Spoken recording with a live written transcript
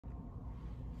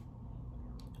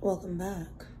Welcome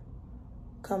back.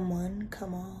 Come one,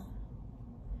 come all.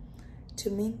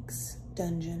 To MINK's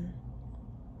dungeon,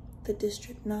 the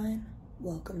District 9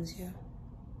 welcomes you.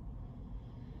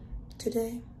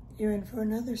 Today, you're in for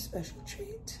another special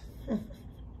treat.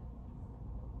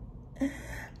 I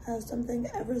have something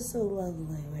ever so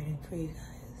lovely waiting for you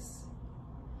guys.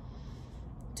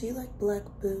 Do you like black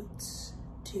boots?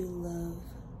 Do you love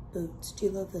boots? Do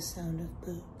you love the sound of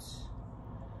boots?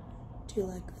 Do you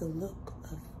like the look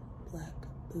of black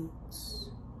boots?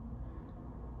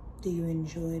 Do you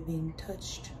enjoy being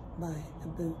touched by a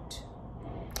boot?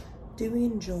 Do we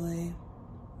enjoy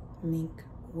MINK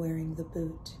wearing the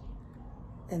boot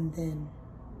and then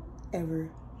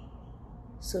ever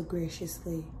so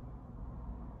graciously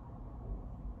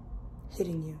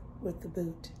hitting you with the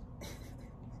boot?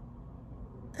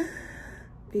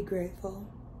 Be grateful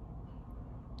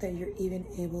that you're even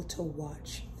able to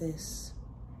watch this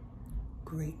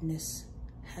greatness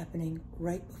happening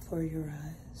right before your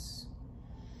eyes.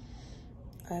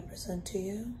 I present to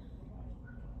you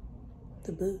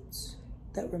the boots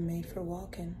that were made for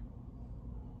walking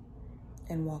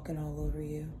and walking all over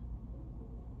you.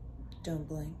 Don't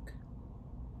blink.